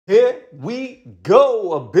Here we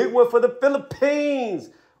go. A big one for the Philippines.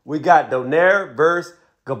 We got Donaire versus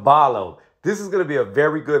Gaballo. This is going to be a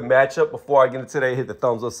very good matchup. Before I get into that, hit the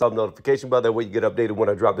thumbs up, sub notification bell. That way you get updated when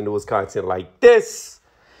I drop the newest content like this.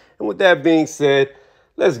 And with that being said,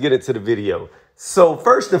 let's get into the video. So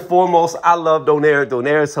first and foremost, I love Donaire.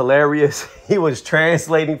 Donaire is hilarious. He was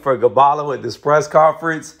translating for Gaballo at this press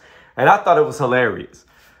conference, and I thought it was hilarious.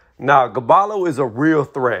 Now, Gaballo is a real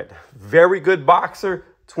threat. Very good boxer,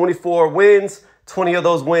 24 wins, 20 of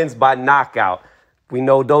those wins by knockout. We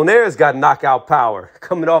know Donaire's got knockout power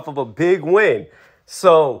coming off of a big win.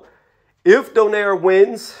 So if Donaire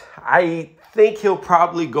wins, I think he'll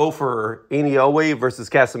probably go for Inoue versus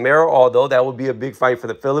Casimero, although that would be a big fight for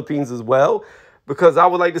the Philippines as well, because I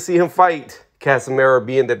would like to see him fight Casimero,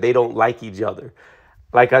 being that they don't like each other.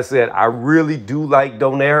 Like I said, I really do like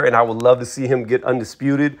Donaire, and I would love to see him get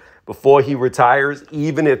undisputed before he retires,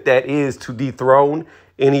 even if that is to dethrone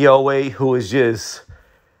Inoue, who is just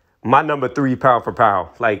my number 3 pound for pound.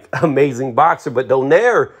 Like, amazing boxer. But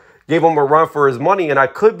Donaire gave him a run for his money, and I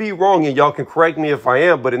could be wrong, and y'all can correct me if I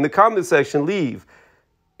am, but in the comment section, leave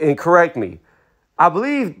and correct me. I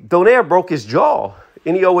believe Donaire broke his jaw,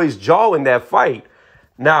 Inoue's jaw in that fight.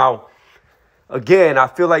 Now, again, I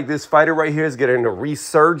feel like this fighter right here is getting a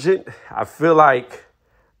resurgent. I feel like,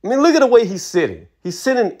 I mean, look at the way he's sitting. He's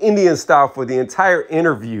sitting Indian style for the entire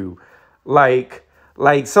interview, like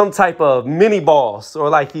some type of mini boss, or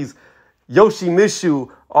like he's Yoshimitsu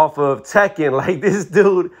off of Tekken. Like, this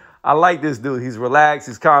dude, I like this dude. He's relaxed,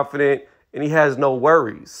 he's confident, and he has no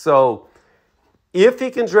worries. So if he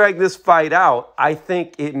can drag this fight out, I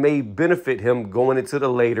think it may benefit him going into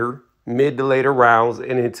the mid to later rounds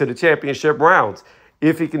and into the championship rounds.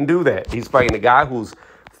 If he can do that. He's fighting a guy who's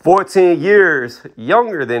 14 years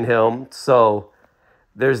younger than him, so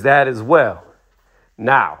there's that as well.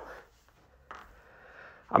 Now,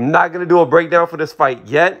 I'm not going to do a breakdown for this fight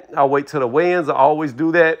yet. I'll wait till the weigh-ins. I always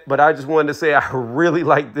do that. But I just wanted to say I really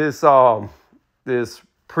like this this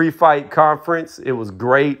pre-fight conference. It was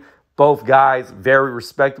great. Both guys very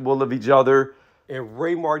respectable of each other. And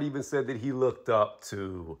Reymart even said that he looked up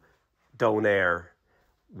to Donaire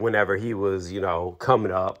whenever he was,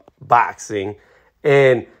 coming up, boxing.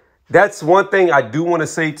 And that's one thing I do want to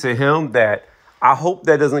say to him, that I hope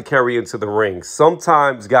that doesn't carry into the ring.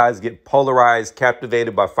 Sometimes guys get polarized,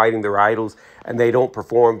 captivated by fighting their idols, and they don't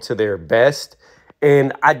perform to their best.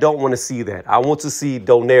 And I don't want to see that. I want to see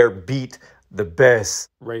Donaire beat the best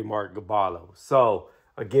Reymart Gaballo. So,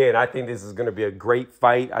 again, I think this is going to be a great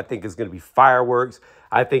fight. I think it's going to be fireworks.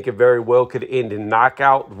 I think it very well could end in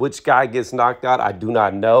knockout. Which guy gets knocked out, I do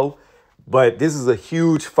not know. But this is a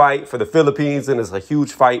huge fight for the Philippines, and it's a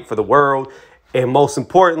huge fight for the world. And most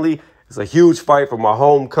importantly, it's a huge fight for my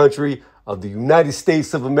home country of the United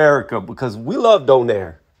States of America, because we love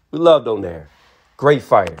Donaire. We love Donaire. Great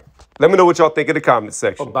fighter. Let me know what y'all think in the comment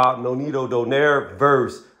section about Nonito Donaire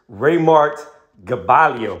versus Reymart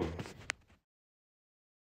Gaballo.